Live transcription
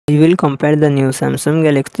We will compare the new Samsung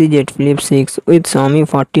Galaxy Z Flip 6 with Xiaomi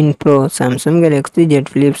 14 Pro. Samsung Galaxy Z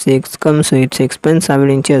Flip 6 comes with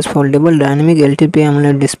 6.7 inches foldable dynamic LTP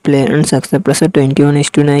AMOLED display and success ratio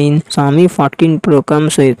 21:9. Xiaomi 14 Pro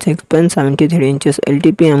comes with 6.73 inches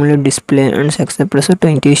LTP AMOLED display and success ratio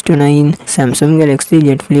 20:9. Samsung Galaxy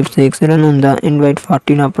Z Flip 6 run on the Android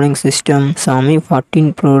 14 operating system. Xiaomi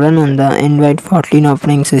 14 Pro run on the Android 14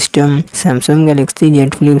 operating system. Samsung Galaxy Z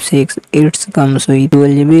Flip 6 it comes with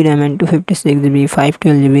 12GB RAM and 256GB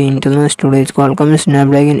 512GB internal storage. Qualcomm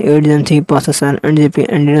Snapdragon 8 Gen 3 processor and GP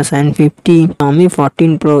Adreno 950. Xiaomi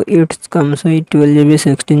 14 Pro it comes with 12GB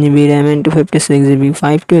 16GB RAM and 256GB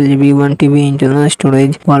 512GB 1TB internal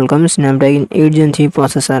storage. Qualcomm Snapdragon 8 Gen 3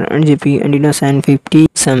 processor and GP Adreno 950.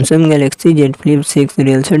 Samsung Galaxy Z Flip 6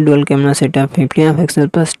 real set dual camera setup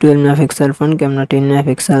 50MP plus 12MP front camera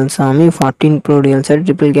 10MP. Xiaomi 14 Pro real set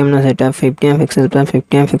triple camera setup 50MP plus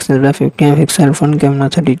 50MP plus 50MP front camera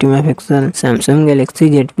 32MP. Samsung Galaxy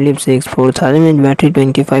Z Flip 6 4000mAh battery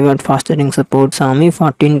 25W fast charging support. Xiaomi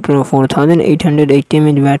 14 Pro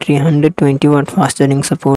 4880mAh battery 120W fast charging support.